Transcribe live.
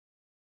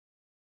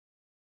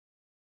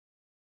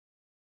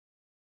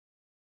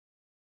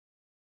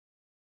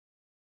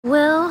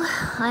Well,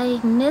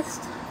 I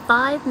missed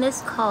 5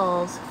 missed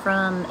calls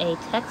from a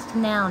text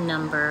now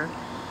number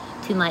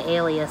to my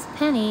alias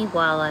Penny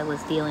while I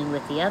was dealing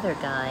with the other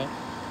guy,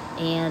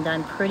 and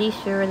I'm pretty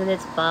sure that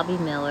it's Bobby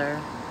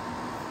Miller.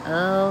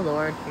 Oh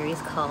Lord, here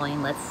he's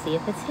calling. Let's see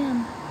if it's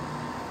him.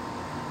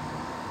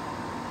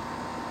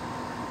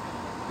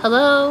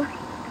 Hello?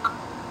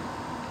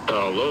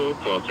 Hello,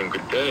 pleasant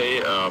good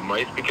day. Am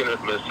I speaking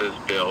with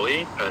Mrs.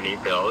 Bailey, Penny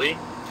Bailey?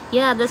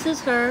 Yeah, this is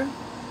her.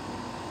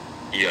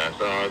 Yes,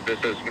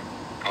 this is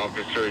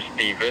Officer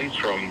Stevens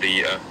from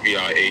the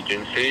FBI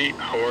agency.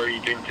 How are you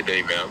doing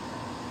today, ma'am?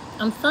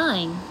 I'm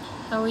fine.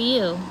 How are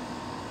you?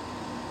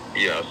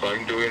 Yes,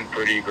 I'm doing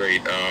pretty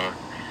great.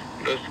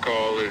 This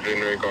call is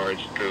in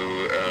regards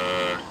to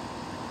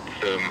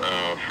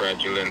some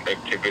fraudulent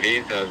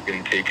activities has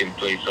been taking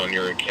place on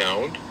your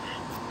account.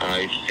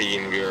 I've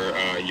seen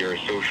where your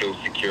Social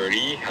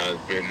Security has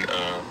been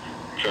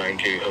trying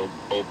to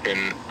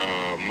open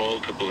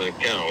multiple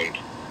accounts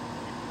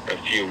a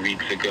few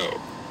weeks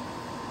ago.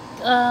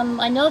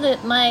 I know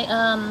that my,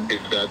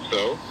 Is that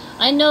so?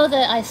 I know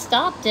that I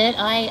stopped it.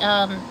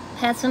 I,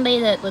 had somebody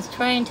that was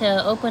trying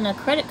to open a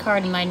credit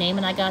card in my name,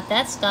 and I got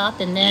that stopped,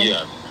 and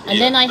then,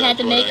 then I had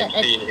to make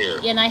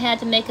I had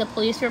to make a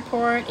police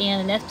report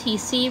and an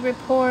FTC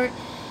report.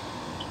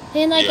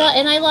 And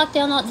I locked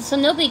down all, so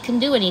nobody can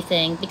do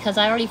anything because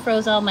I already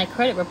froze all my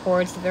credit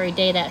reports the very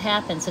day that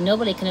happened. So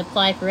nobody can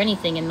apply for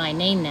anything in my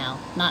name now.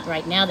 Not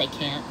right now, they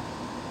can't.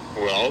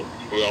 Well,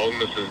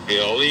 Mrs.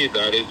 Bailey,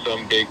 that is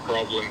some big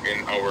problem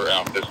in our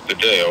office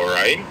today. All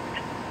right.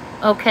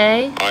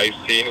 Okay. I've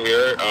seen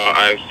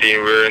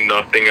where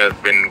nothing has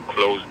been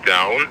closed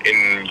down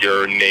in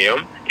your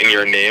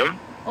name.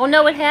 Oh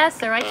no, it has,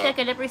 sir. I check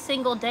it every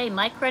single day.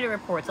 My credit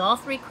reports, all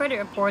 3 credit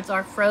reports,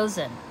 are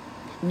frozen.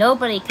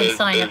 Nobody can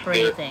sign up for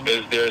anything.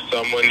 Is there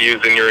someone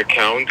using your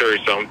account or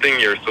something,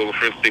 your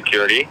Social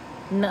Security?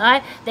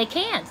 No, they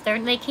can't.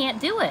 They can't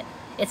do it.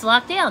 It's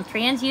locked down.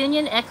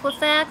 TransUnion,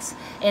 Equifax,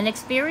 and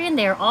Experian,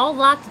 they're all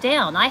locked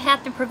down. I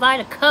have to provide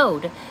a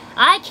code.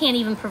 I can't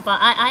even provide.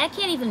 I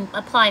can't even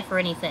apply for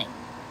anything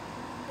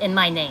in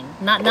my name.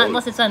 Not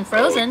unless it's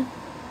unfrozen.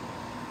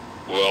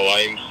 Well,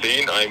 I'm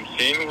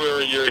seeing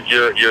where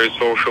your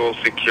Social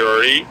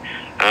Security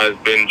has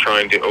been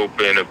trying to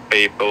open a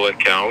PayPal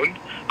account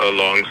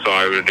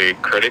alongside with a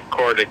credit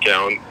card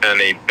account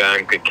and a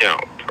bank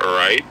account. All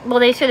right. Well,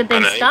 they should have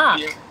been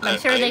stopped. I'm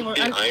sure they were.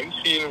 I'm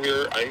seeing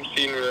where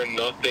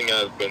nothing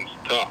has been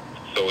stopped.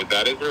 So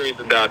that is the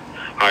reason that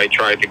I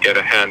tried to get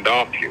a hand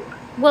off you.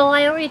 Well,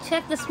 I already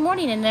checked this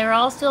morning, and they're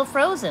all still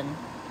frozen.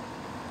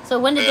 So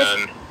when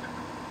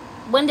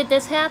did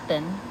this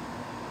happen?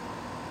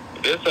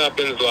 This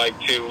happens like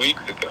 2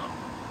 weeks ago.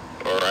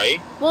 All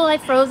right. Well, I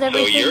froze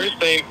everything.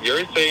 So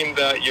you're saying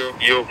that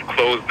you've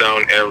closed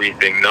down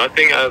everything.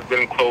 Nothing has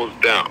been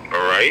closed down.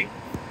 All right.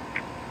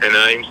 And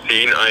I'm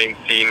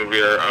seeing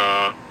where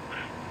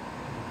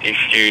if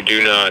you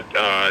do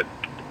not,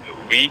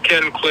 we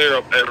can clear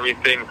up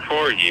everything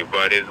for you,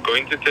 but it's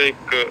going to take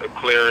a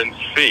clearance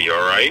fee.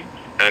 All right.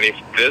 And if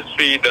this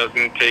fee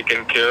doesn't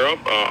taken care of,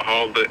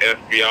 all the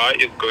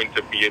FBI is going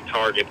to be a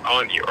target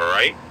on you. All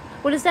right.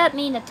 What does that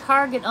mean, a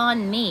target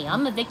on me?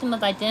 I'm a victim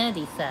of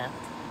identity theft.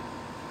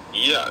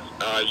 Yes,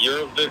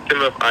 you're a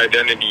victim of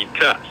identity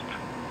theft.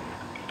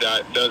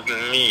 That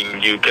doesn't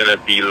mean you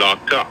cannot be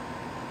locked up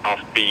of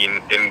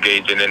being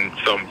engaging in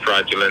some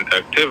fraudulent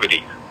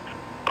activities.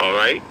 All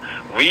right,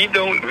 we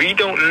don't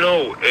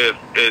know if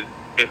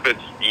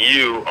it's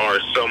you or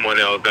someone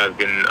else has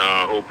been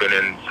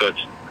opening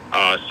such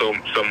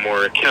some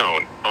more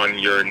account on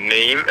your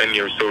name and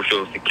your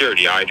Social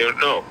Security. I don't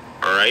know.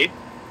 All right.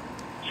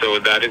 So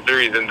that is the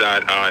reason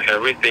that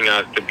everything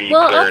has to be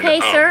cleared up.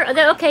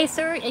 Okay,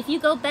 sir. If you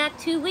go back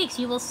 2 weeks,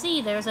 you will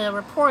see there's a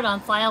report on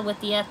file with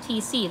the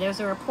FTC.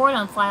 There's a report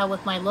on file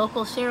with my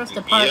local sheriff's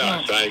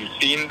department. Yes, I've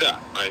seen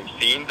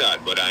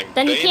that, but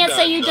then you can't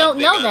say you don't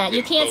know that.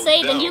 You can't say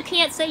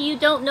you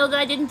don't know that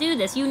I didn't do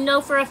this. You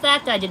know for a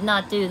fact I did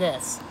not do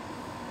this.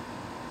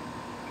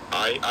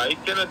 I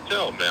cannot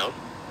tell, ma'am.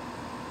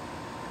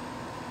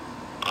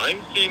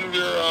 I'm seeing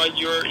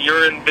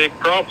you're in big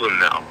problem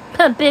now.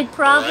 A big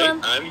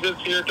problem? Right? I'm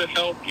just here to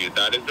help you.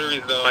 That is the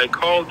reason I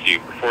called you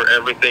before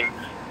everything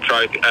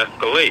tried to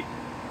escalate.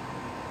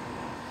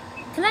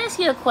 Can I ask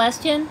you a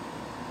question?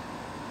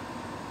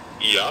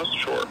 Yeah,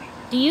 sure.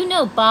 Do you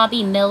know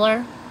Bobby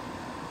Miller?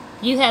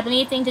 Do you have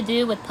anything to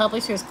do with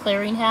Publishers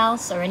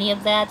Clearinghouse or any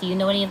of that? Do you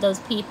know any of those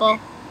people?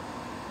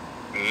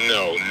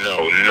 No,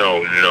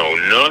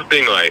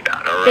 nothing like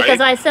that, all right?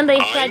 Because somebody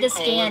tried to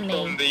scam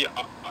me.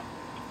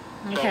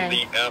 From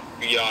the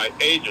FBI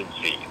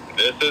agency.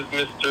 This is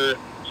Mr.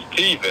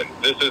 Stevens.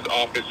 This is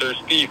Officer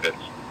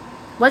Stevens.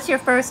 What's your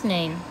first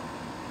name?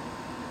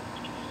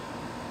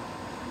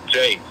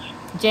 James.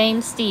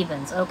 James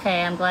Stevens.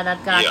 Okay, I'm glad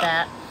I've got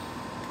that.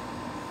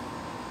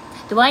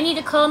 Do I need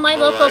to call my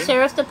local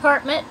sheriff's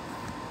department?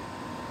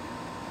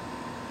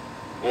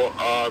 Well,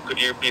 could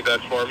you repeat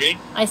that for me?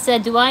 I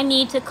said, do I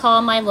need to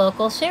call my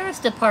local sheriff's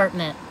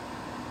department?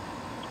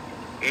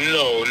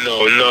 No,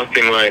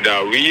 nothing like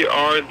that. We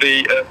are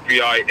the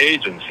FBI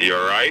agency,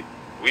 all right?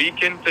 We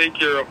can take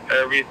care of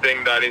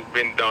everything that has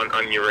been done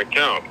on your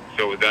account.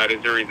 So that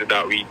is the reason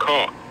that we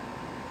call.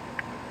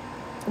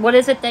 What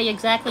is it that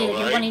exactly that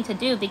you're wanting to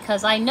do?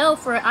 Because I know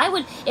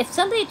if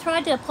somebody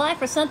tried to apply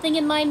for something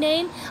in my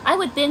name, I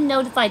would have been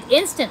notified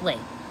instantly.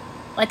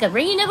 Like a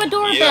ringing of a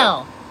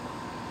doorbell. Yeah.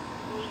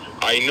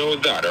 I know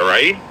that, all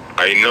right?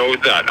 I know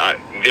that.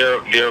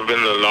 There have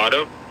been a lot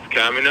of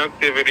scamming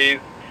activities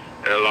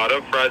and a lot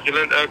of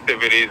fraudulent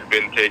activities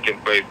been taking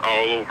place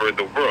all over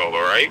the world,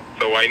 all right?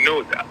 So I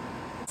know that.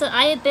 So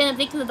I have been a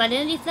victim of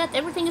identity theft.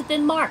 Everything has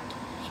been marked.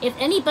 If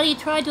anybody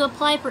tried to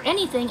apply for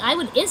anything, I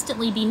would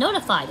instantly be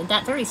notified at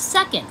that very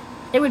second.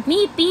 There would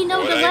be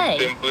no delay.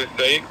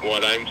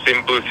 What I'm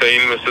simply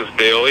saying, Mrs.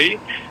 Bailey,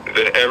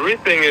 that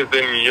everything is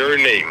in your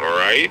name, all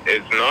right?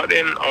 It's not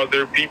in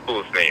other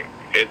people's name.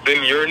 It's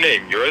in your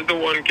name. You're the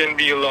one can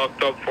be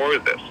locked up for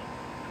this.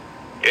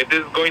 It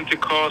is going to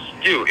cost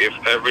you if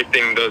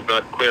everything does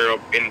not clear up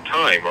in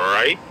time, all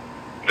right?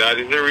 That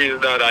is the reason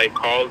that I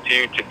called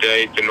you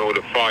today to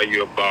notify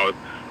you about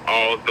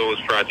all those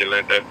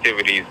fraudulent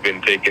activities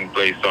been taking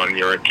place on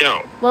your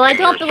account. Well, I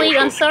don't believe,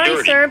 I'm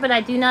sorry, sir, but I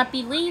do not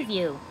believe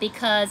you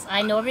because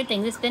I know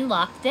everything that's been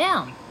locked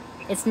down.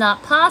 It's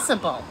not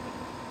possible.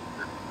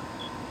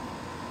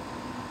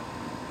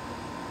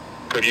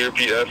 Could you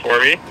repeat that for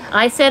me?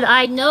 I said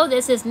I know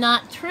this is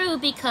not true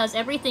because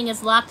everything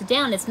is locked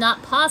down. It's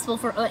not possible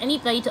for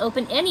anybody to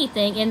open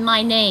anything in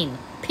my name.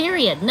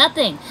 Period.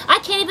 Nothing. I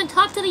can't even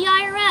talk to the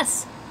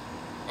IRS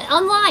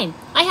online.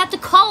 I have to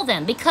call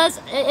them because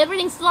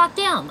everything's locked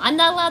down. I'm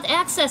not allowed to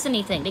access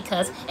anything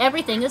because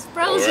everything is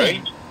frozen. All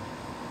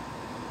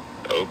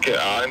right. Okay,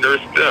 I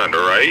understand,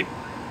 all right?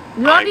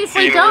 You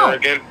obviously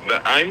don't.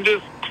 I'm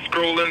just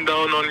scrolling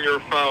down on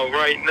your file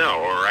right now,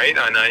 all right?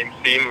 And I'm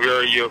seeing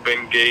where you've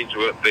engaged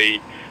with the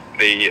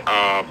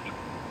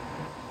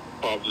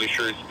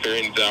publisher's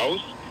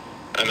clearinghouse,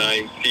 and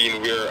I'm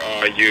seeing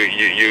where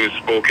you've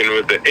spoken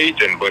with the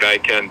agent, but I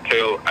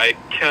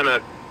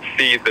cannot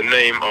see the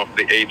name of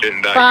the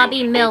agent that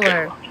Bobby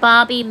Miller.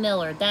 Bobby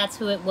Miller, that's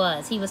who it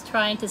was. He was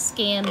trying to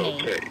scam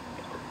me.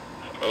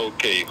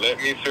 Okay, let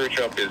me search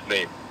up his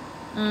name.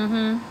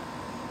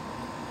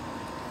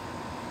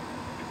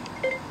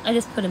 I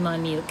just put him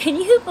on mute. Can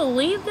you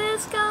believe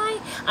this guy?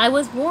 I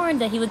was warned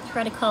that he would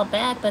try to call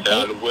back, but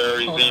and where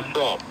is he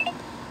from?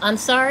 I'm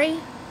sorry?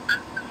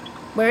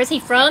 Where is he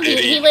from?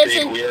 He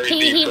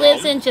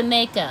lives in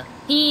Jamaica.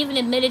 He even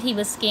admitted he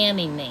was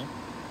scamming me.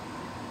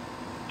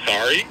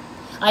 Sorry?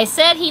 I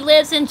said he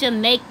lives in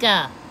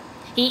Jamaica.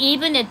 He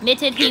even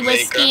admitted he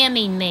was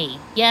scamming me.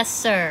 Yes,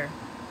 sir.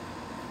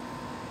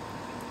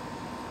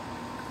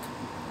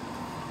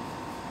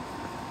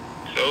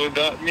 So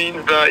that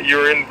means that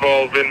you're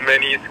involved in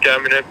many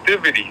scamming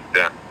activities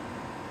then?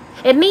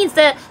 It means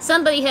that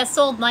somebody has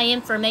sold my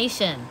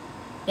information,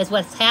 is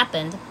what's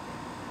happened.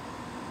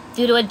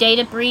 Due to a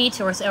data breach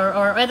or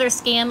other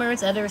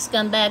scammers, other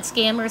scumbag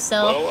scammers.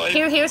 So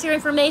here's your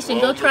information.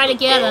 Go try to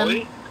get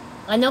them.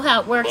 I know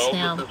how it works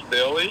now. Mrs.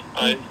 Bailey,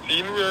 I've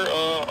seen where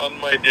on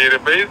my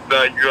database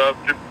that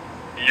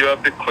you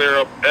have to clear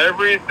up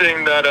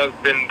everything that has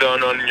been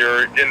done on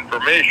your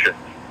information.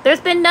 There's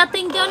been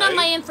nothing done on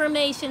my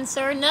information,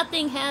 sir.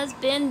 Nothing has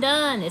been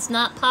done. It's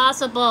not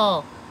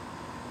possible.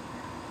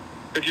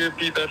 Could you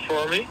repeat that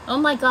for me? Oh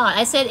my God,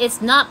 I said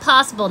it's not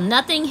possible.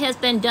 Nothing has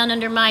been done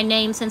under my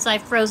name since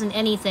I've frozen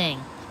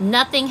anything.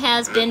 Nothing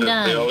has been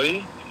done.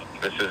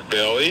 Mrs.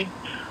 Bailey,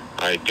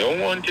 I don't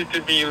want you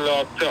to be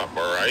locked up,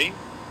 all right?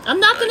 I'm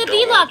not going to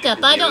be locked up.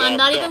 I'm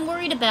not even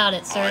worried about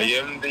it, sir. I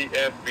am the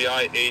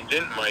FBI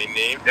agent. My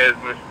name is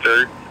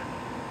Mr.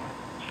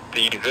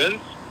 Stevens.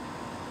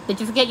 Did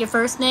you forget your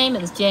first name?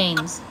 It was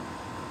James.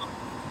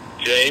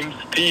 James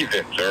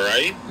Stevens, all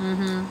right?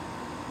 Mm-hmm.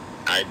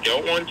 I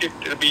don't want you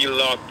to be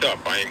locked up.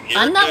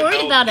 I'm not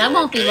worried about it. I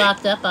won't be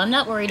locked up. I'm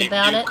not worried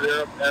about it. If you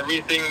clear up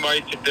everything by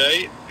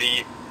today,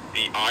 the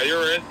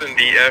IRS and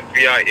the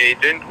FBI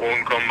agent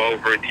won't come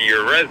over to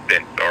your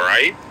residence, all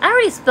right? I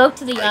already spoke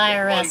to the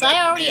IRS.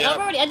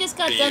 I just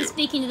got done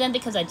speaking to them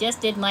because I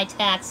just did my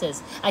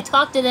taxes. I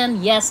talked to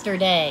them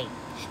yesterday.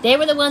 They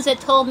were the ones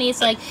that told me,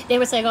 they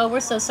were saying, oh,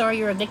 we're so sorry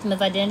you're a victim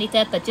of identity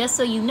theft, but just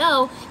so you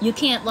know, you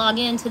can't log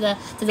into the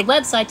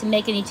website to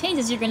make any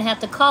changes. You're going to have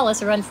to call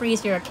us or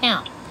unfreeze your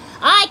account.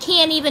 I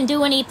can't even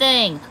do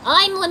anything.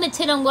 I'm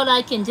limited on what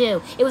I can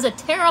do. It was a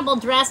terrible,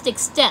 drastic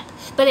step,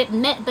 but it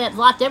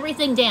locked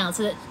everything down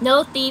so that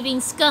no thieving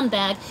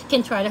scumbag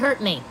can try to hurt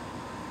me.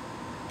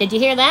 Did you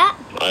hear that?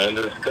 I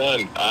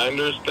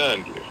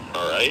understand you,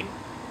 all right?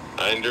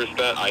 I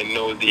understand. I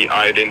know the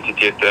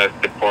identity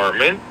theft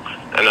department,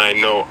 and I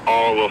know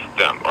all of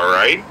them, all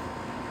right?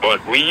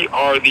 But we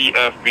are the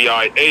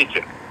FBI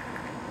agent,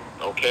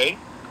 okay?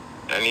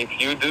 And if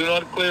you do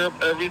not clear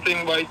up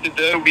everything by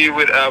today, we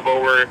would have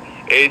our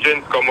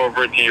agents come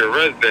over to your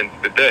residence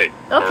today.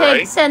 Okay,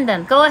 right? Send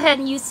them. Go ahead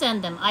and you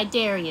send them. I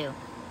dare you.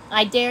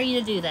 I dare you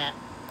to do that.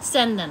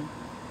 Send them.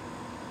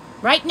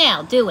 Right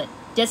now, do it.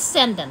 Just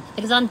send them,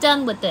 because I'm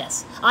done with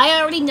this.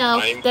 I already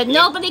know that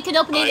nobody can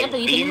open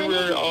anything.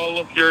 Where all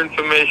of your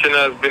information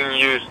has been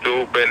used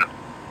to open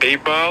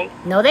PayPal.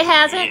 No, they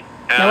hasn't.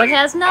 No, it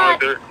has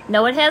not.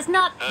 No, it has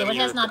not. No, it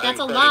has not. That's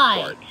a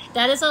lie.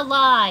 That is a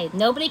lie.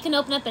 Nobody can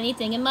open up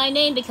anything in my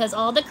name because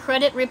all the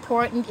credit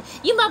report... And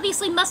you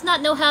obviously must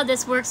not know how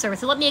this works, sir,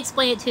 so let me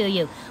explain it to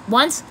you.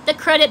 Once the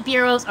credit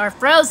bureaus are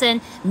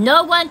frozen,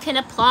 no one can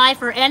apply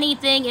for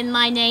anything in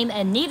my name,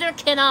 and neither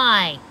can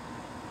I.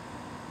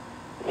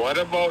 What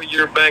about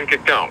your bank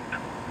account?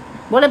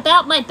 What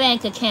about my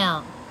bank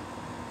account?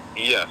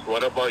 Yes,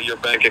 what about your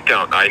bank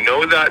account? I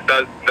know that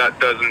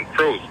doesn't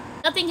froze.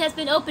 Nothing has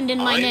been opened in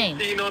my name.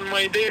 Seen on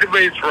my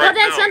database right now. Well,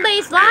 then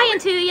somebody's lying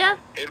to you.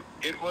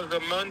 It was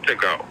a month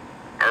ago.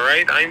 All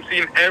right? I'm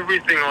seeing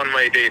everything on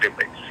my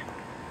database.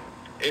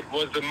 It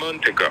was a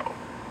month ago.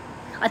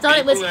 I thought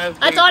it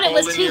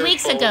was 2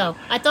 weeks ago.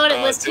 I thought it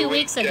was 2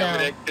 weeks ago.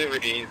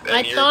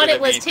 I thought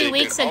it was 2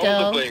 weeks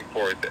ago.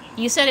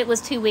 You said it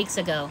was 2 weeks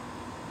ago.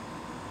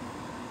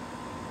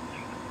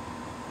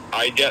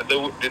 I got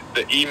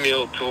the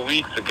email 2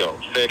 weeks ago.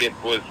 Said it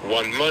was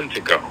 1 month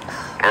ago.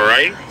 All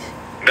right?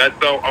 That's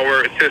how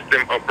our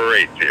system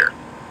operates here.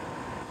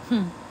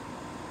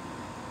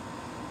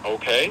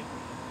 Okay?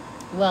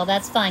 Well,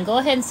 that's fine. Go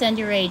ahead and send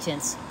your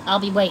agents. I'll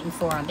be waiting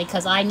for them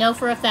because I know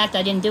for a fact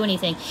I didn't do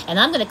anything. And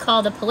I'm going to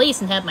call the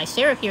police and have my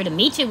sheriff here to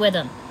meet you with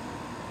them.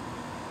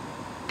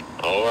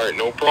 All right,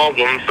 no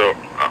problem. So,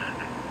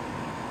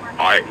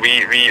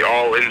 we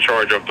all in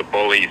charge of the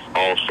police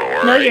also, all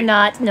right? No, you're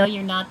not. No,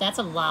 you're not. That's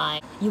a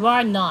lie. You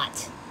are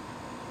not.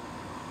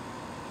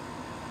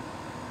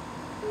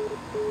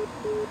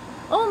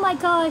 Oh my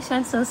gosh,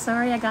 I'm so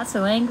sorry I got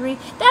so angry.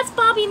 That's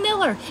Bobby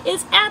Miller.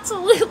 It's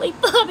absolutely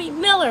Bobby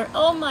Miller.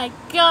 Oh my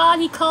God,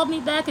 he called me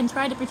back and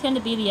tried to pretend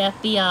to be the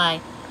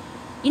FBI.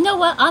 You know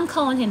what? I'm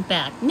calling him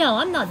back. No,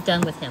 I'm not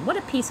done with him. What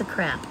a piece of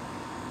crap.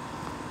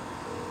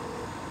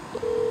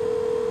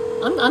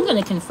 I'm going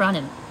to confront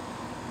him.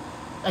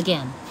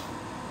 Again.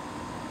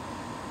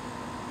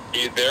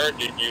 You there?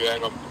 Did you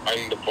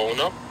hang the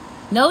phone up?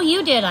 No,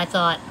 you did, I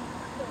thought.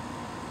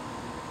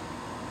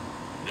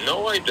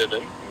 No, I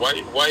didn't. Why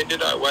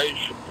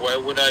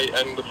would I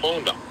hang the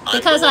phone up?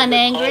 Because I'm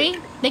angry.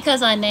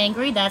 Because I'm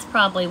angry. That's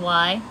probably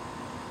why.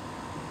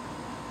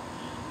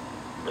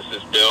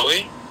 Mrs.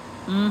 Billy?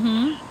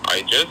 Mm-hmm.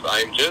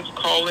 I'm just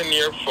calling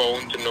your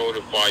phone to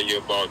notify you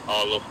about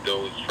all of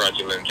those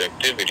fraudulent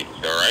activities,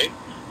 all right?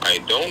 I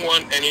don't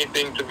want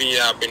anything to be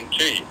happening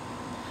to you.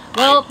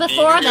 Well,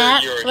 before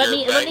that, let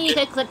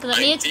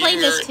me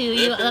explain this to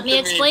you. Let me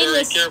explain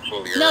this.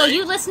 No,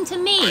 you listen to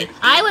me.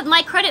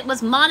 My credit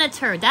was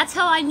monitored. That's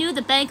how I knew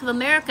the Bank of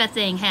America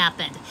thing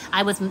happened.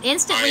 I was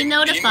instantly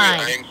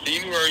notified. I'm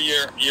seeing where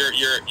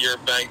you're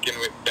banking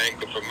with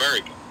Bank of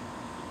America.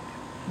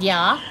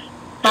 Yeah.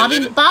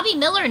 Bobby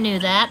Miller knew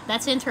that.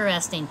 That's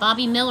interesting.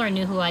 Bobby Miller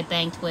knew who I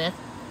banked with.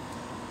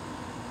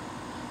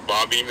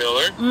 Bobby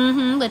Miller?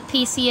 Mm-hmm. With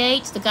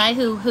PCH, the guy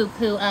who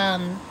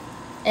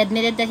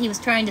admitted that he was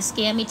trying to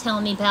scam me,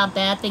 telling me how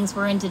bad things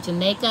were into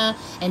Jamaica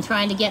and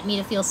trying to get me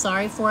to feel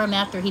sorry for him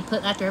after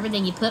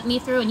everything he put me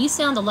through. And you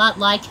sound a lot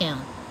like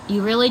him.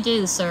 You really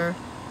do, sir.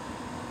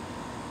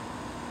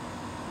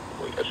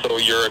 So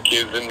you're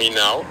accusing me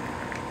now?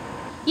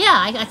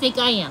 Yeah, I think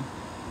I am.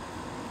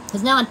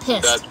 Because now I'm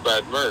pissed. That's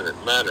bad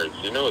manners.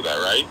 You know that,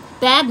 right?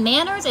 Bad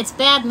manners? It's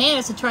bad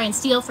manners to try and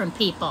steal from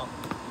people.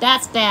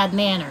 That's bad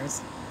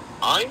manners.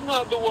 I'm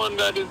not the one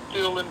that is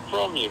stealing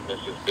from you,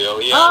 Mrs.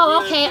 Bailey.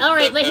 Oh, okay. All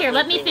right. Wait here.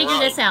 Let me figure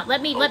this out.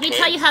 Let me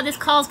tell you how this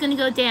call's going to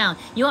go down.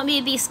 You want me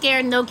to be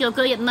scared and they'll go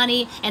get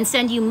money and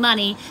send you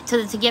money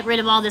to get rid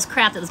of all this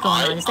crap that was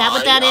going on? Is that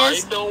what that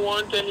is? I don't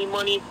want any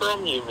money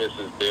from you,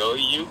 Mrs.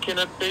 Bailey. You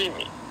cannot pay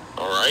me.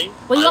 All right?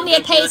 Well, you want me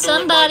to pay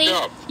somebody?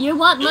 You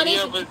want money?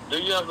 Do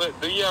you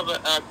have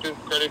an active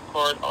credit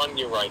card on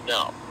you right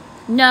now?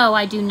 No,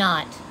 I do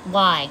not.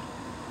 Why?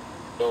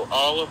 So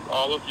all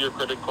of your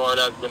credit card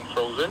has been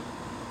frozen?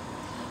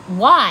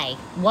 Why?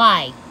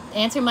 Why?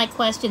 Answer my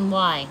question,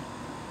 why?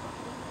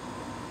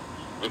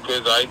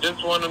 Because I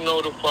just want to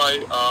notify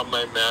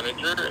my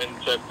manager and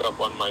check up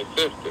on my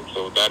system.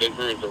 So that is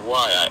the reason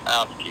why I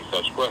ask you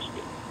such questions.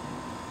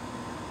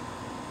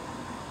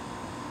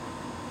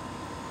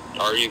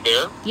 Are you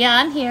there? Yeah,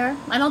 I'm here.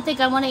 I don't think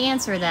I want to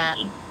answer that.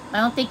 I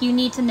don't think you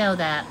need to know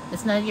that.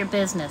 It's none of your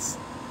business.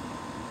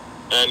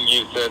 And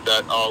you said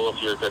that all of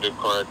your credit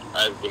card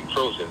has been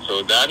frozen.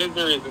 So that is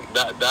the reason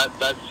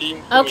that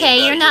seems to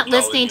okay, you're not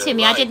listening to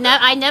me.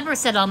 I never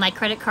said all my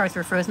credit cards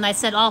were frozen. I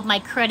said all of my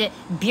credit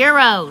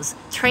bureaus,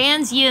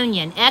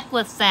 TransUnion,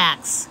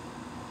 Equifax,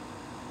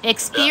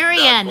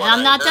 Experian.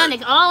 I'm not done.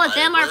 All of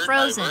them are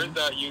frozen. I heard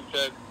that you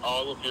said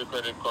all of your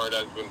credit card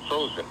has been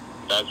frozen.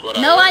 That's what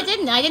no, I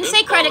didn't. I didn't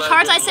say credit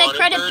cards. I said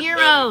credit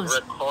bureaus.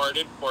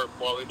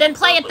 Then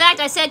play it back.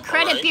 I said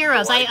credit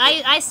bureaus.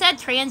 I said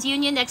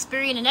TransUnion,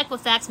 Experian, and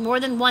Equifax more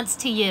than once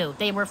to you.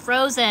 They were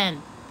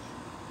frozen.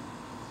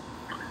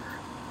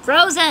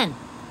 Frozen.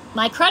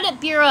 My credit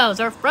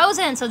bureaus are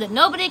frozen so that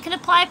nobody can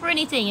apply for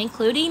anything,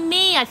 including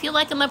me. I feel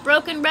like I'm a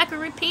broken record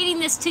repeating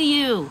this to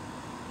you.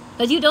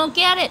 But you don't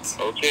get it.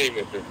 Okay,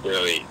 Mrs.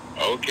 Bailey.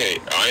 Okay,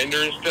 I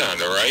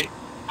understand, all right?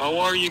 How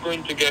are you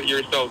going to get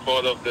yourself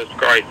out of this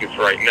crisis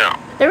right now?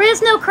 There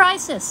is no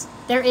crisis.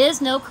 There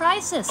is no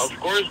crisis. Of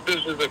course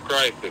this is a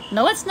crisis.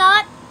 No, it's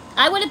not.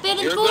 I would have been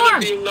informed. You're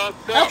going to be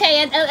locked up.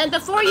 Okay, and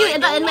before you,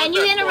 and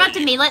you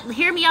interrupted me.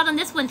 Hear me out on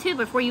this one too.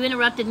 Before you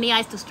interrupted me,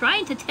 I was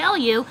trying to tell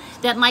you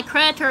that my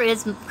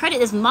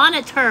credit is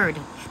monitored.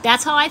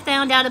 That's how I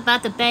found out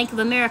about the Bank of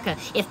America.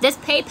 If this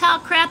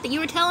PayPal crap that you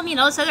were telling me and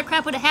all this other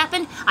crap would have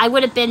happened, I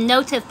would have been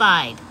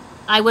notified.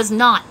 I was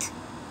not.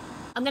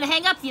 I'm gonna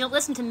hang up if you don't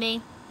listen to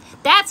me.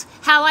 That's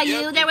how I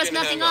knew there was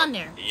nothing on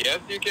there. Yes,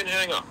 you can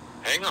hang up.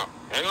 Hang up.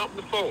 Hang up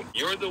the phone.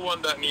 You're the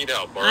one that need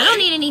help, all right? I don't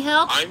need any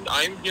help.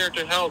 I'm here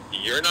to help you.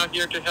 You're not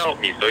here to help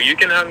me, so you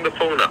can hang the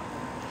phone up.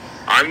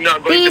 I'm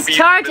not going to be... These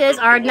charges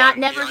are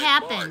never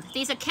happened.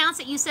 These accounts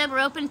that you said were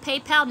open,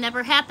 PayPal,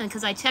 never happened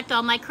because I checked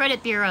all my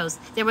credit bureaus.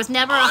 There was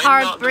never a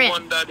hard brick.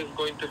 I'm not the one that is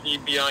going to be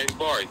behind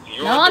bars.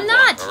 No, I'm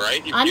not. All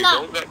right?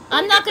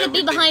 I'm not going to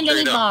be behind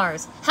any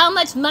bars. How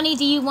much money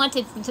do you want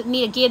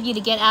me to give you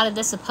to get out of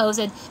this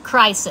supposed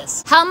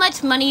crisis? How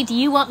much money do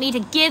you want me to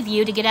give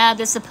you to get out of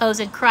this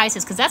supposed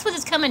crisis? Because that's what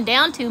it's coming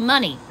down to,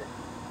 money.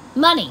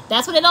 Money.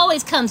 That's what it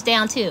always comes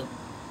down to,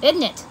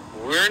 isn't it?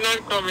 We're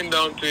not coming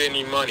down to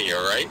any money,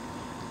 all right?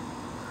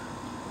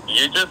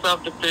 You just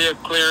have to pay a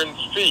clearance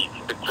fee.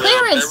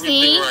 Clearance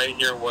fee? Right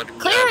here,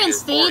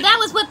 clearance fee? That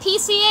was what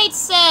PCH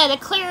said, a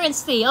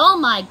clearance fee. Oh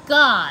my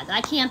God,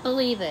 I can't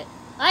believe it.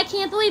 I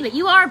can't believe it.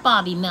 You are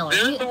Bobby Miller.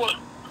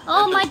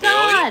 Oh my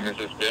God.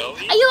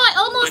 I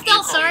almost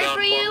felt sorry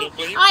for you.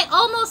 I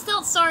almost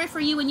felt sorry for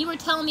you when you were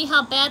telling me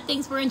how bad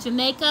things were in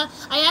Jamaica.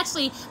 I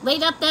actually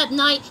laid up that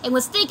night and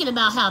was thinking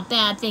about how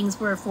bad things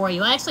were for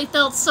you. I actually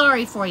felt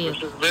sorry for you.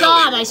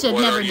 God, I should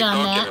have never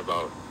done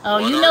that. Oh,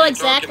 you know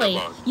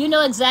exactly. You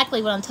know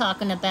exactly what I'm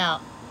talking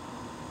about.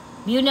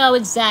 You know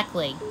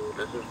exactly.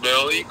 Mrs.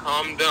 Bailey,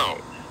 calm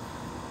down.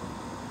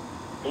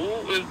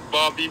 Who is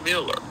Bobby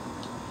Miller?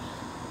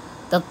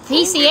 The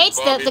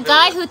PCH, the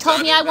guy who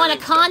told me I won a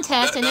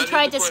contest and he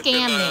tried to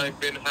scam me. I've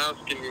been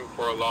asking you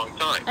for a long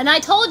time. And I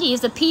told you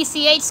he's the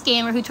PCH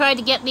scammer who tried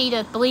to get me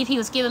to believe he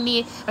was giving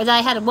me, or that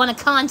I had won a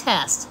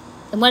contest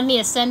and wanted me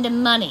to send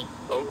him money.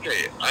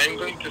 Okay, I'm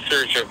going to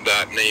search up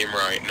that name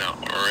right now,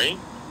 alright?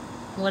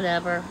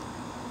 Whatever.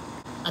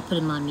 I put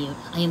him on mute.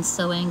 I am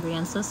so angry.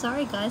 I'm so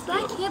sorry, guys.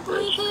 I can't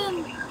believe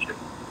him.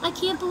 I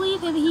can't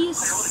believe him. He is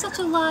such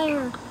a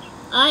liar.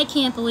 I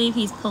can't believe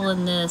he's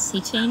pulling this. He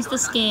changed the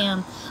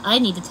scam. I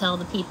need to tell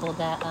the people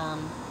that,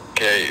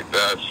 Okay,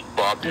 that's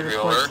Bobby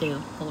Miller. Too.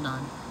 Hold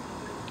on.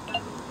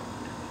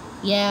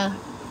 Yeah.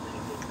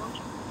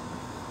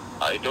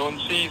 I don't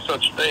see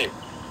such name.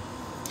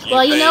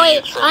 Well, you know,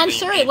 I'm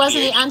sure it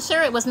wasn't. I'm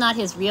sure it was not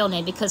his real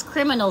name because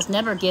criminals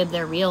never give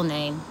their real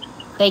name.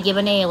 They give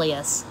an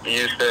alias.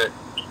 You said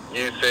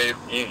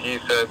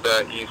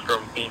that he's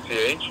from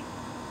PCH?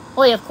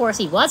 Well, of course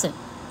he wasn't.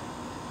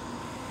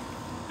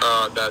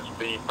 That's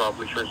the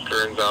publisher's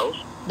clearance house?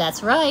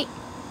 That's right.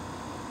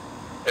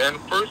 And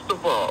first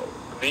of all,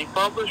 the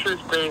publisher's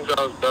clearance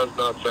house does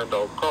not send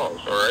out calls,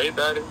 alright?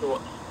 That is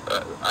what...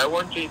 I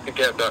want you to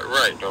get that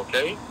right,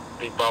 okay?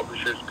 The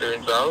publisher's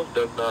clearance house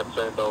does not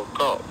send out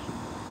calls.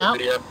 Oh.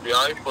 The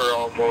FBI for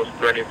almost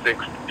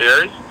 26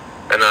 years,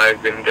 and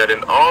I've been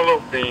getting all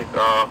of these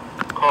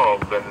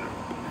calls, and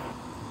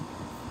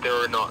they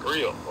were not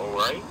real,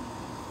 alright?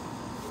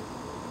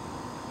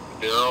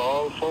 They're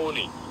all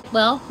phony.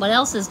 Well, what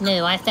else is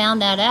new? I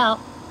found that out.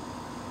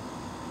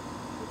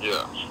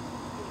 Yes.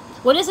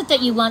 What is it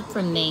that you want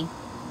from me?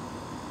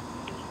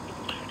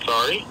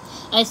 Sorry?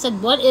 I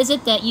said, what is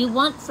it that you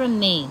want from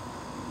me?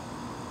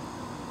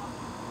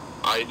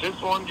 I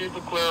just want you to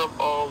clear up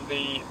all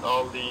the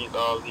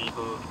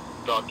legal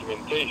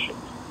documentation.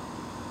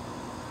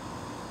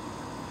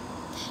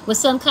 With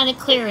some kind of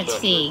clearance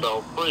fee. Set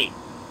yourself free.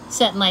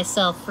 Set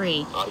myself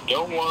free. I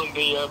don't want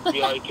the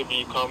FBI to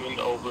be coming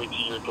over to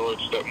your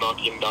doorstep,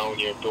 knocking down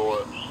your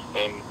door,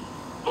 and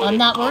I'm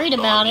not worried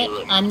about it.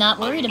 I'm not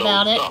worried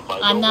about it.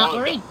 I'm not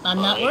worried.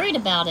 I'm not worried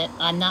about it.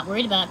 I'm not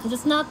worried about it because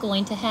it's not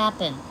going to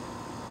happen.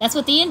 That's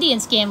what the Indian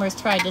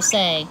scammers tried to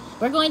say.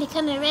 We're going to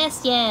come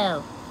arrest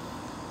you.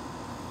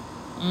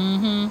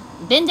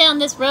 Mm-hmm. Been down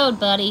this road,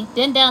 buddy.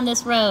 Been down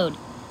this road.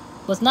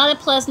 Was not a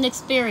pleasant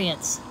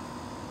experience.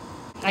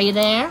 Are you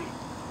there?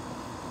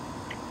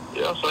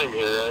 Yes, I'm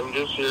here. I'm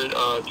just here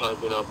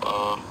typing up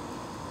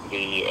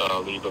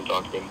the legal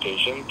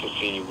documentation to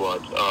see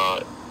what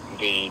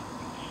the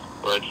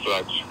red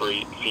flags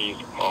fees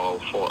all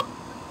for.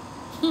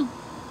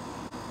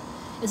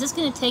 Is this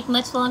going to take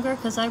much longer?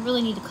 Because I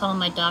really need to call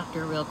my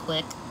doctor real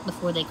quick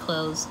before they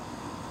close.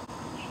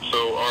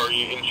 So are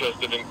you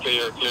interested in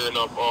clearing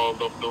up all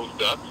of those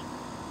debts?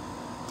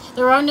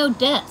 There are no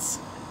debts.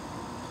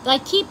 I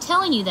keep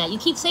telling you that. You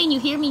keep saying you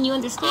hear me and you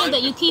understand,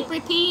 but you keep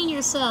repeating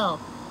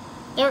yourself.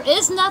 There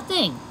is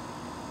nothing.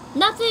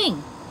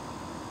 Nothing.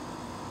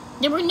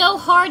 There were no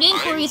hard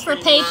inquiries for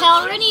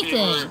PayPal or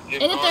anything.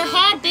 And if there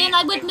had been,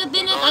 I wouldn't have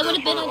been. I would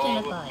have been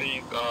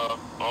identified.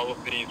 All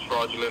of these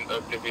fraudulent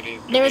activities.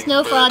 There is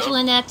no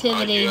fraudulent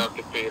activity. You have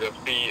to pay the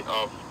fee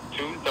of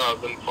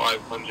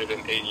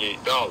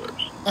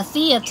 $2,588. A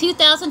fee of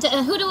 $2,000.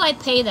 And who do I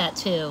pay that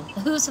to?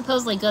 Who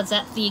supposedly does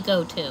that fee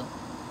go to?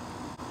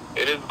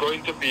 It is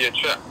going to be a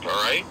check, all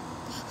right?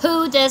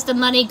 Who does the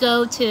money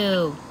go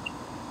to?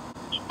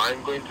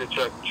 I'm going to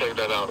check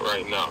that out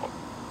right now.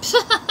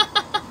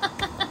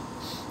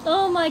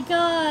 Oh my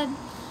God.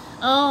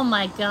 Oh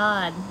my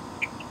God.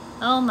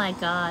 Oh my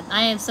God.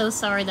 I am so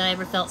sorry that I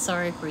ever felt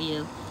sorry for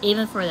you.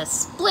 Even for the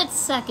split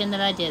second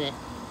that I did it.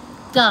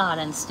 God,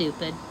 I'm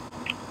stupid.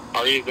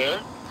 Are you there?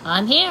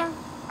 I'm here.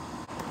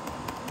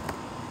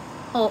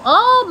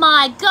 Oh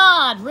my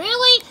God,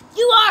 really?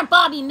 You are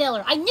Bobby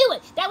Miller. I knew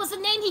it. That was the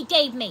name he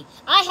gave me.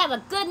 I have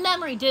a good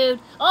memory, dude.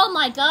 Oh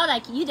my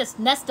God, you just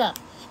messed up.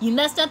 You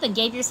messed up and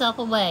gave yourself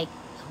away.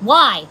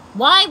 Why?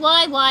 Why?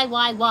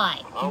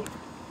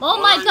 Oh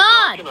my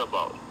God!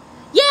 About?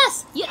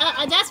 Yes,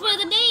 that's one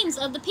of the names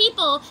of the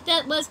people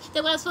that I was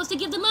supposed to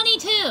give the money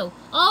to.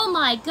 Oh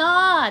my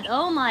God!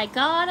 Oh my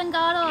God! And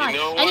God on.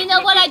 And you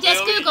know what? I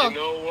just Googled. You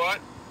know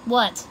what?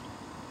 What?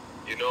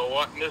 You know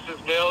what,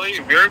 Mrs.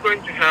 Bailey? We're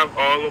going to have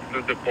all of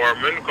the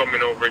department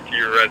coming over to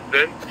your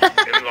residence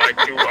in like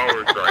 2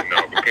 hours right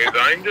now because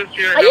I'm just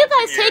here. Are you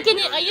guys taking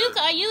it? Are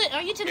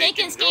you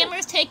Jamaican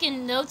scammers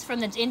taking notes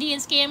from the Indian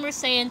scammers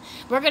saying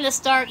we're going to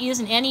start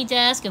using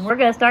AnyDesk and we're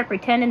going to start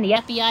pretending the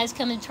FBI is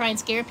coming to try and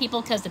scare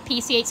people because the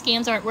PCH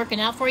scams aren't working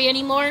out for you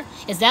anymore?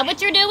 Is that what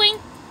you're doing?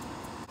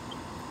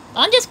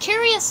 I'm just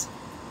curious.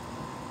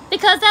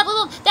 Because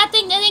that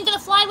thing ain't going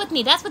to fly with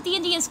me. That's what the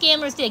Indian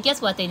scammers did.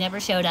 Guess what? They never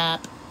showed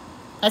up.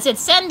 I said,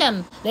 send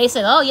them. They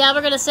said, oh, yeah,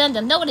 we're going to send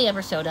them. Nobody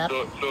ever showed up.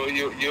 So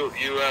you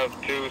have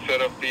two set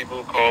of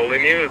people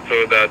calling you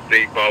so that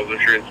the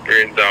publisher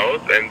experience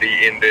out and the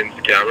Indian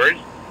scammers?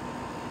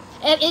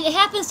 It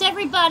happens to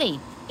everybody.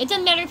 It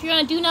doesn't matter if you're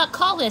on a do not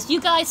call list.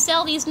 You guys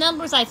sell these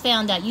numbers, I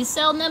found out. You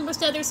sell numbers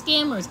to other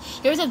scammers.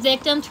 Here's a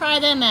victim. Try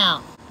them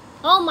out.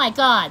 Oh, my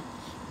God.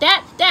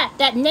 That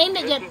name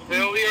that... Mrs.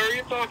 Bailey, are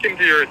you talking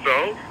to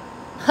yourself?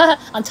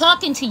 I'm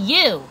talking to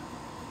you.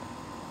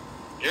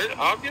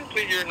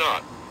 Obviously you're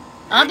not.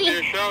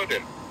 You're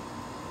shouting.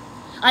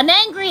 I'm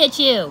angry at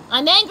you.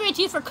 I'm angry at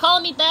you for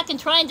calling me back and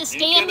trying to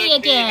scam me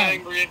again. You're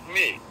angry at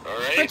me, all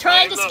right? For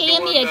trying to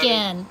scam me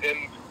again.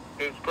 In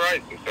this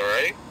crisis, all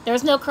right?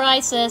 There's no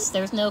crisis.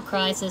 There's no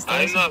crisis.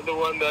 I'm not the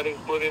one that is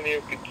putting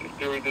you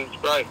through this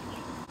crisis.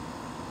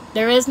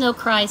 There is no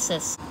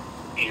crisis.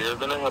 You're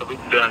gonna have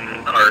it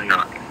done or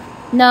not?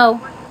 No,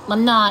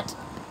 I'm not.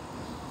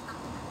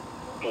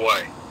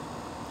 Why?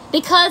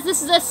 Because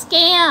this is a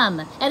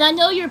scam. And I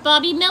know you're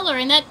Bobby Miller,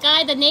 and that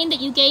guy, the name that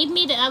you gave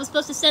me that I was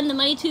supposed to send the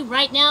money to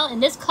right now in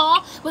this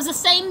call was the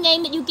same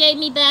name that you gave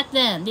me back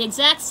then. The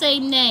exact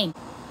same name.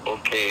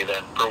 Okay,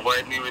 then.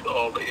 Provide me with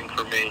all the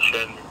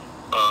information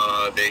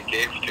they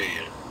gave to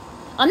you.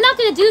 I'm not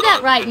going to do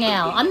that right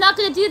now. I'm not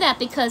going to do that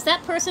because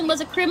that person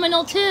was a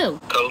criminal too.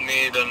 Tell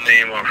me the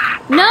name of...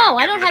 No,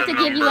 I don't have to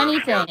give you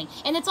anything.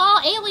 And it's all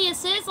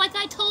aliases like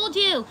I told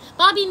you.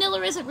 Bobby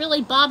Miller isn't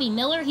really Bobby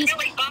Miller.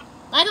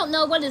 I don't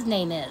know what his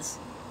name is.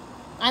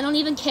 I don't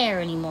even care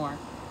anymore.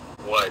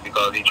 Why?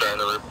 Because he's trying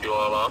to rip you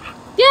all off?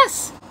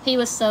 Yes! He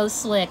was so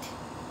slick.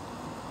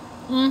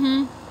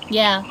 Mm-hmm.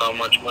 Yeah. How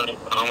much money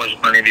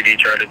did he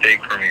try to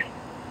take from you?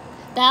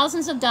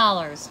 Thousands of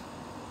dollars.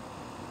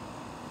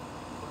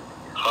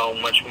 How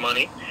much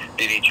money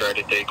did he try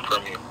to take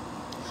from you?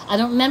 I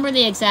don't remember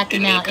the exact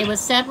amount. It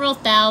was several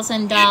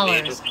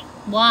 $1,000s.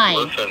 Why?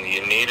 Listen,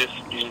 you need to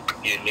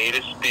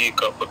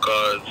speak up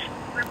because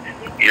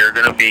you're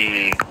gonna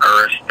be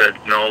arrested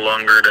no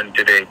longer than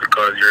today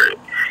because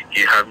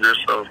you have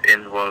yourself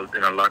involved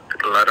in a lot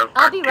of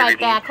I'll be right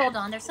back. Hold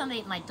on. There's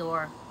somebody at my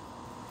door.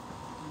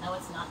 No,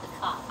 it's not the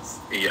cops.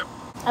 Yep.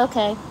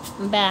 Okay,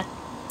 I'm back.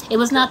 It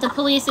was not the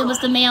police. It was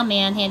the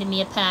mailman handing me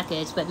a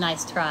package. But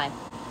nice try.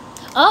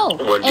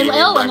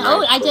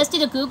 I just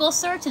did a Google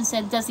search and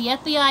said, does the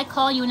FBI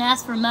call you and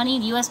ask for money?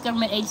 The U.S.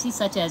 government agencies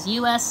such as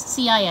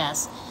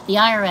USCIS, the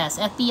IRS,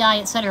 FBI,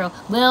 etc.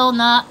 will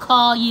not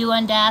call you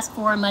and ask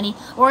for money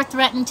or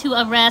threaten to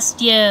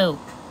arrest you.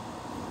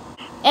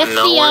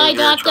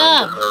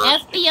 FBI.gov.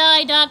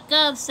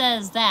 FBI.gov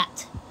says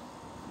that.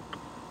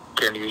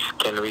 Can we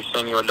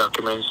send your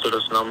documents to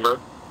this number?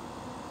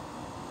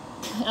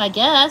 I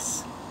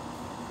guess.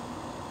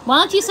 Why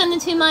don't you send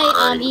it to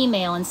my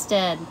email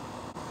instead?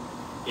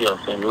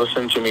 Yes, and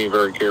listen to me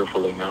very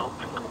carefully now.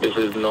 This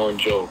is no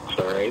jokes,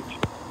 all right?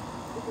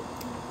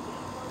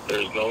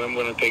 There's no way I'm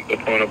going to take the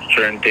phone up to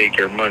try and take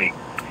your money.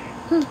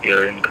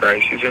 You're in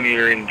crisis and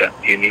you're in debt.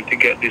 You need to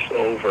get this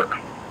over.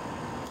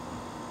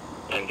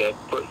 And that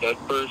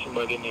person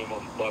by the name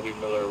of Bobby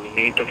Miller, we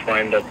need to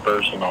find that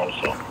person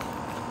also.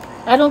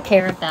 I don't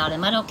care about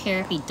him. I don't care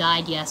if he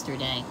died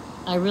yesterday.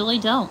 I really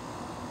don't.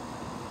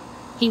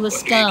 He was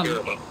scum.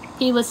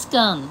 He was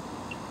scum.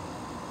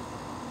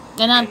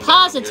 And I'm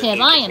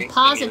positive, I am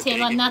positive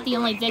I'm not the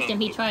only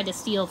victim he tried to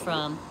steal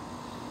from.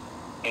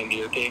 And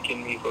you're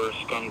taking me for a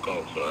skunk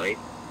also, right?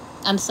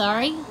 I'm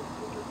sorry?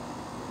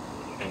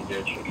 And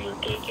you're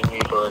taking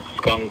me for a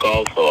skunk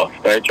also.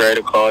 If I try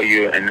to call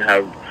you and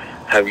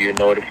have you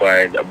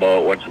notified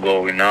about what's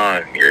going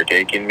on, you're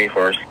taking me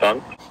for a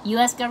skunk?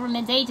 U.S.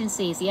 government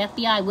agencies, the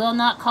FBI, will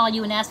not call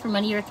you and ask for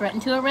money or threaten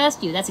to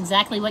arrest you. That's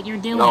exactly what you're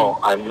doing. No,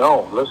 I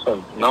know.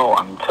 Listen, no,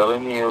 I'm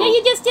telling you. Yeah,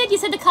 you just did. You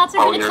said the cops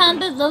are going to come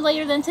no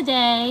later than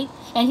today,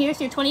 and here's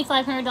your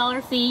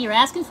 $2,500 fee. You're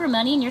asking for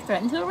money, and you're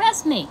threatening to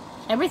arrest me.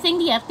 Everything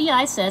the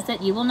FBI says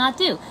that you will not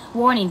do.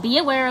 Warning, be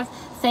aware of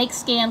fake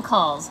scam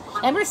calls.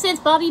 Ever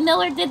since Bobby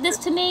Miller did this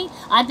to me,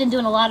 I've been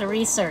doing a lot of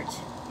research.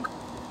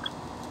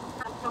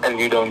 And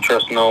you don't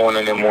trust no one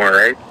anymore,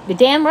 right? You're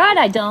damn right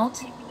I don't.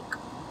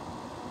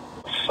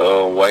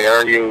 So why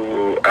are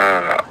you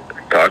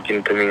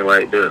talking to me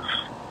like this?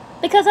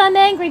 Because I'm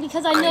angry,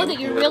 because I know that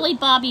you're really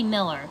Bobby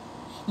Miller.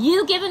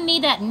 You giving me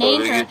that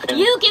name,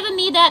 you giving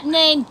me that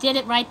name did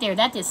it right there.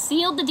 That just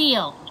sealed the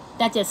deal.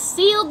 That just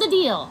sealed the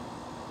deal.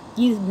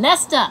 You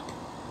messed up.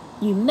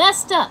 You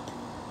messed up.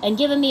 And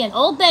giving me an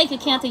old bank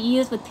account that you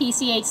used with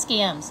PCH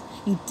scams.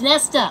 You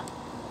messed up.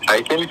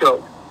 I can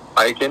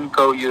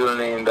tell you the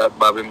name that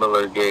Bobby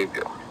Miller gave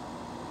you.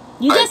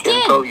 You just did. I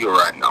can tell you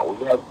right now.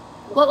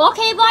 Well,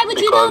 okay, why would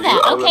you know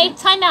that? Okay,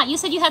 time out. You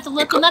said you had to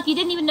look him up. You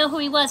didn't even know who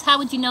he was. How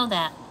would you know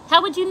that?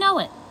 How would you know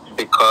it?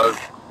 Because,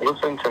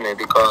 listen to me,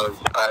 because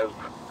I've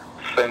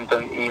sent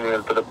an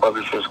email to the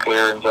Publishers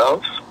Clearance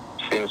House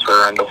since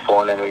we're on the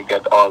phone and we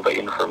get all the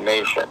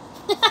information.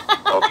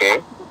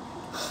 Okay?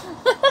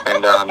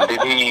 And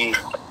did he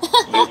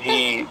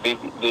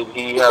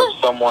have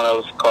someone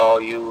else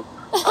call you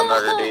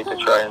another day to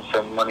try and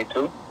send money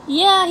to?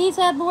 Yeah, he's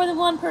had more than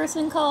one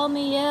person call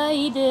me. Yeah,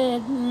 he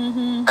did.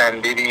 Mm-hmm.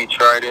 And did he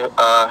try to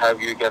have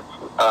you get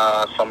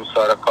some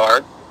sort of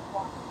card?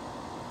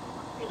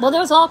 Well, there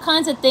was all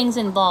kinds of things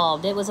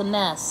involved. It was a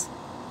mess.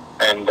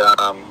 And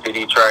did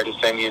he try to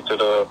send you to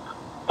the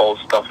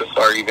post office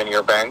or even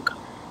your bank?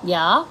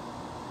 Yeah.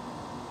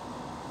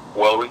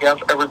 Well, we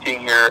have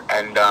everything here,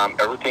 and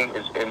everything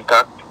is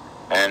intact.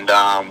 And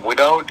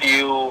without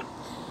you...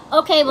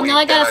 Okay, well, now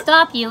I gotta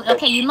stop you.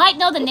 Okay, you might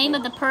know the name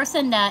of the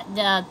person that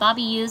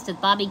Bobby used, that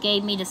Bobby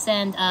gave me to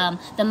send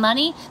the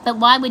money, but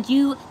why would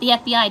you, the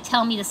FBI,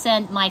 tell me to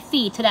send my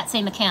fee to that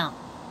same account?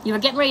 You were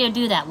getting ready to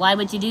do that. Why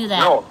would you do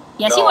that? No.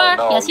 Yes, you were.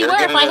 Yes, you were.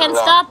 If I hadn't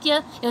stopped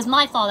you, it was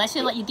my fault. I should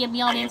have let you give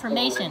me all the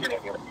information.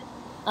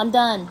 I'm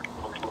done.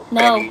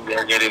 No.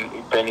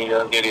 Penny,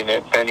 you're getting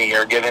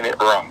it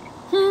wrong.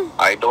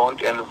 I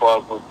don't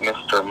involve with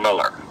Mr.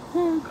 Miller.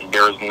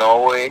 There's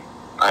no way,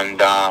 and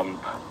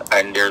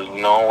there's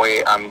no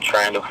way I'm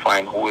trying to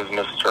find who is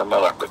Mr.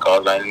 Miller,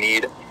 because I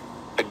need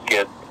to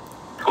get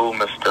to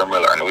Mr.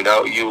 Miller, and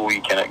without you,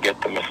 we cannot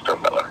get to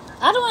Mr. Miller.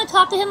 I don't want to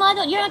talk to him.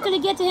 You're not going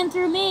to get to him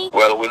through me.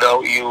 Well,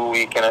 without you,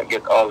 we cannot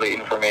get all the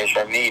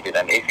information needed,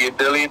 and if you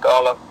delete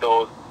all of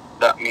those,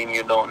 that means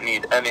you don't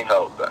need any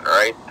help then,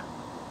 right?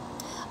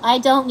 I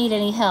don't need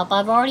any help.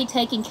 I've already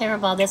taken care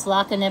of all this,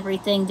 locking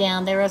everything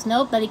down. There is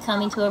nobody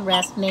coming to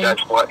arrest me.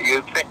 That's what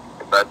you think.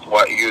 That's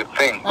what you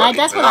think.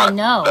 That's what I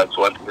know. That's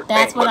what you think.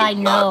 That's what I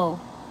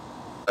know.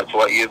 That's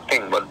what you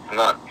think, but it's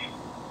not.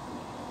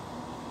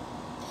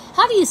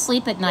 How do you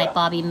sleep at night,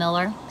 Bobby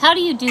Miller? How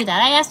do you do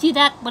that? I asked you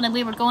that when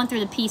we were going through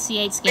the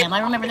PCH scam.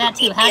 I remember that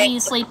too. How do you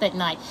sleep at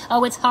night?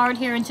 Oh, it's hard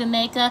here in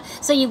Jamaica.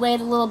 So you wait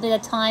a little bit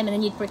of time,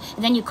 and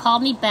then you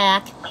called me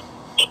back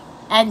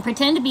and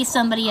pretend to be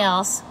somebody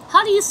else.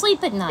 How do you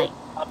sleep at night?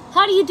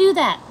 How do you do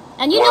that?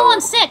 And you know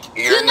I'm sick.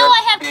 You know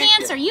I have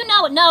cancer. You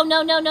know it. No.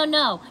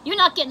 You're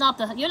not getting off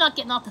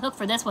the hook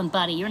for this one,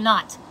 buddy. You're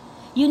not.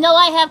 You know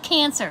I have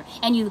cancer,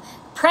 and you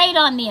preyed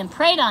on me, and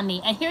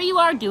here you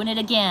are doing it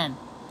again.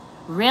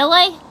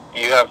 Really?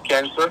 You have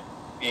cancer?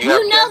 You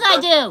know I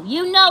do.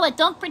 You know it.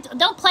 Don't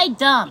play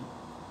dumb.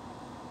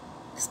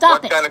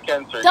 Stop it. What kind of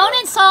cancer? Don't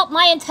insult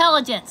my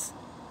intelligence.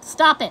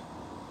 Stop it.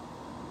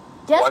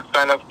 What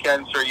kind of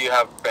cancer you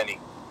have, Penny?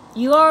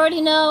 You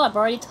already know. I've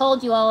already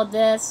told you all of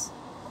this.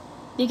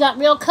 You got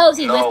real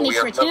cozy with me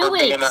for 2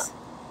 weeks.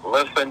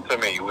 Listen to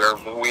me.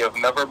 We have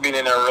never been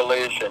in a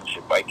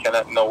relationship. I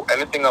cannot know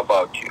anything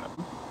about you.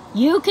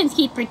 You can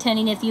keep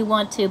pretending if you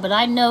want to, but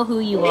I know who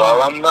you are.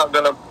 Well, I'm not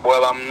gonna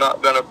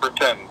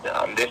pretend.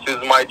 This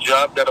is my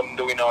job that I'm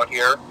doing out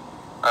here,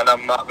 and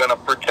I'm not gonna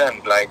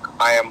pretend like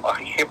I am a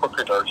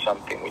hypocrite or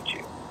something with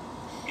you.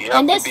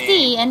 And this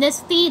fee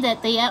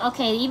that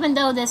even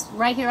though this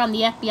right here on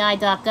the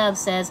FBI.gov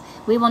says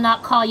we will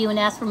not call you and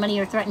ask for money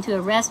or threaten to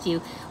arrest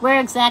you, where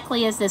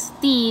exactly is this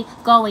fee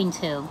going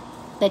to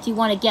that you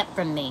want to get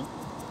from me?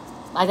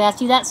 I've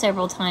asked you that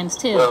several times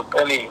too. Well,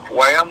 Penny,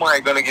 why am I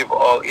going to give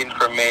all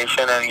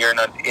information and you're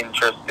not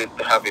interested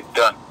to have it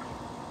done?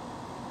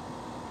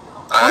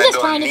 I'm just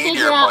trying to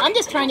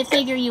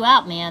figure you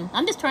out, man.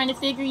 I'm just trying to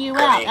figure you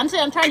out. I'm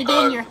trying to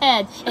get in your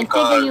head and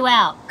figure you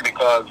out.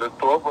 Because the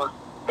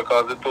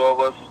two of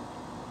us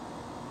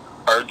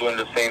are doing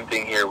the same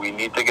thing here. We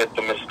need to get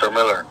to Mr.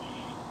 Miller.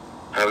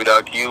 And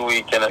without you,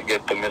 we cannot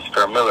get to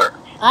Mr. Miller.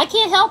 I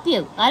can't help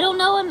you. I don't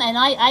know him, and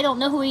I don't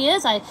know who he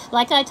is.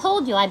 Like I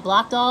told you, I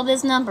blocked all of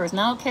his numbers, and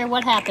I don't care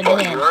what happened to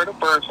him. You're the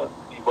person.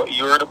 But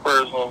you're the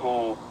person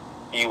who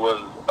he was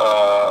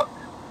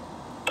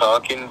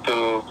talking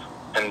to,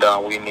 and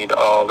we need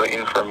all the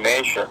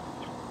information.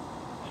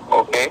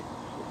 Okay.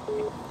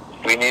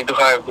 We need to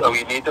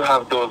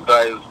have those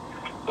guys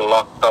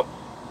locked up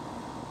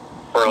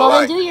for well,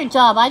 life. then do your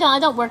job. I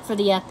don't work for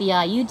the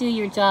FBI. You do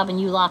your job and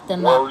you lock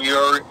them up.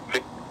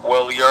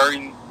 You're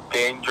in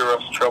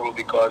dangerous trouble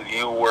because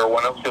you were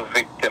one of the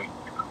victims.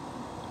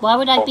 Why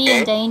would I be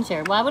in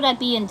danger? Why would I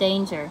be in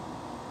danger?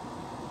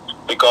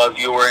 Because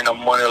you were in a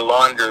money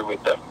laundry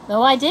with them.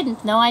 No, I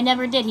didn't. No, I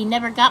never did. He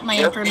never got my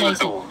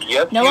information.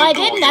 Yes, no, I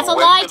didn't. That's a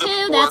lie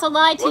too. That's a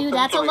lie too.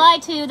 That's a lie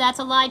too. That's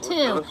a lie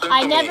too.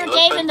 I never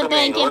gave him the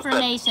bank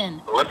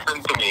information.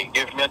 Listen to me.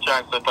 Give me a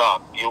chance to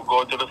talk. You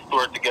go to the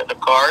store to get the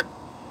card.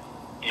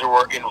 You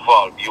were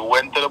involved. You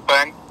went to the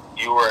bank.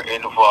 You were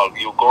involved.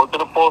 You go to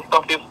the post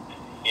office.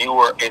 You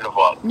were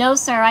involved. No,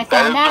 sir. I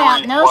found that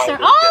out. No, sir.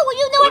 Oh, well,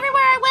 you knew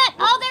everywhere I went.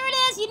 Oh, there it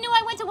is. You knew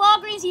I went to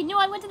Walgreens. You knew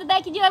I went to the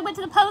bank. You knew I went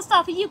to the post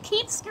office. You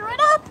keep screwing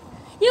up.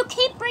 You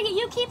keep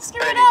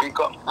screwing up.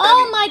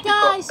 Oh my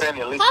gosh! How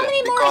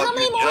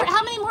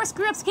many more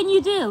screw ups can you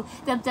do?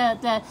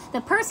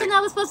 The person I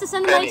was supposed to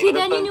send the money to,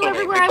 then you knew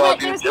everywhere I went.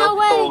 There's no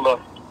way.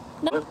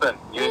 Listen,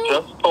 you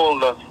just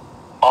told us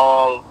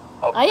all.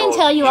 I didn't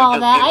tell you all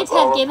that. I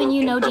have given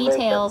you no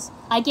details.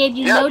 I gave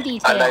you no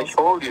details. And I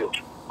told you.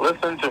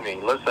 Listen to me.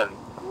 Listen.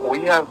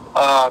 We have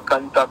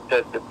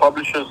contacted the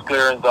Publishers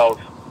Clearance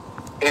House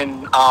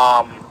in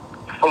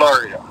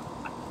Florida.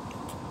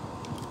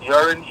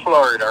 You're in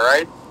Florida,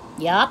 right?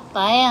 Yup,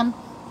 I am.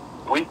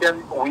 We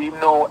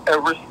know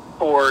every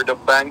store, the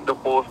bank, the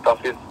post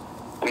office.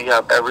 We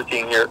have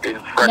everything here in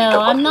front of us.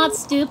 No, I'm not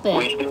stupid.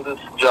 We do this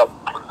job.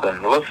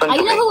 Listen to me.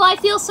 You know who I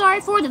feel sorry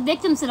for? The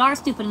victims that are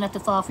stupid enough to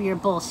fall for your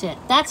bullshit.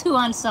 That's who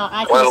I feel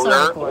sorry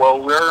for.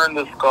 Well, we're in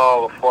this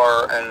call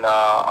for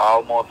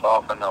almost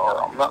half an hour.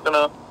 I'm not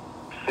gonna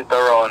sit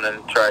around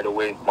and try to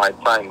waste my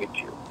time with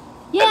you.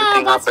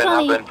 Yeah, that's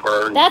funny.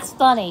 That's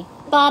funny.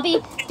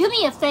 Bobby, do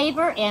me a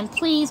favor and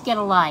please get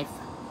a life.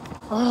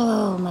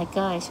 Oh my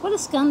gosh, what a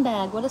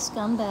scumbag, what a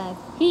scumbag.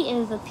 He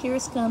is a pure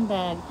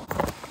scumbag.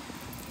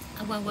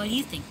 Well, what do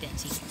you think,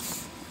 Benji?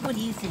 What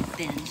do you think,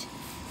 Benj?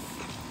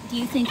 Do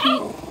you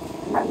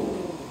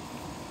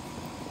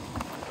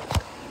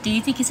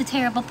think he's a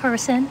terrible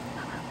person?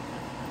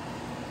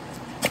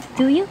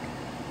 Do you?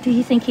 Do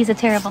you think he's a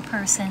terrible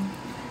person?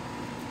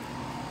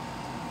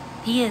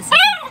 He is.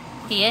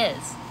 He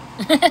is.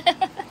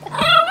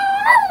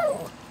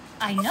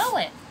 I know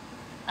it.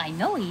 I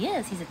know he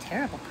is. He's a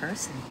terrible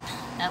person.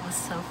 That was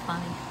so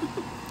funny.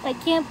 I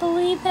can't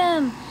believe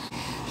him.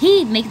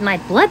 He makes my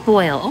blood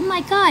boil. Oh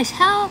my gosh,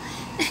 how?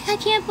 I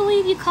can't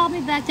believe you called me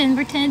back then and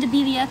pretended to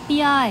be the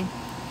FBI.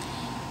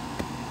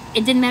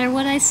 It didn't matter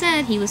what I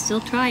said. He was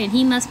still trying.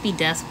 He must be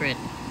desperate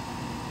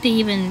to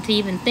even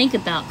think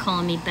about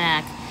calling me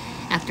back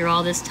after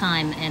all this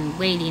time and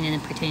waiting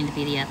and pretending to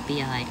be the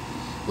FBI.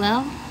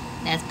 Well,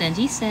 as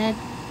Benji said,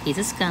 he's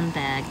a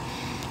scumbag.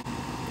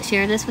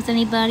 Share this with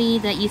anybody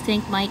that you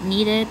think might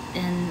need it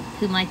and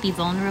who might be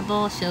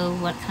vulnerable. Show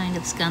what kind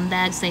of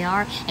scumbags they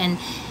are, and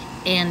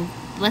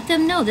let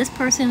them know this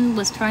person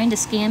was trying to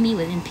scam me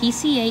within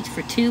PCH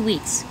for 2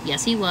 weeks.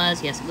 Yes, he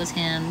was. Yes, it was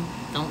him.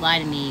 Don't lie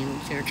to me, you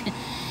jerk.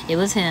 It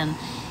was him.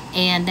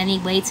 And then he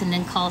waits and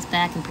then calls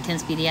back and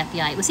pretends to be the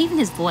FBI. It was even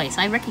his voice.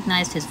 I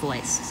recognized his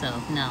voice.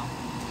 So, no.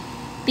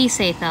 Be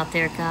safe out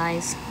there,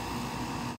 guys.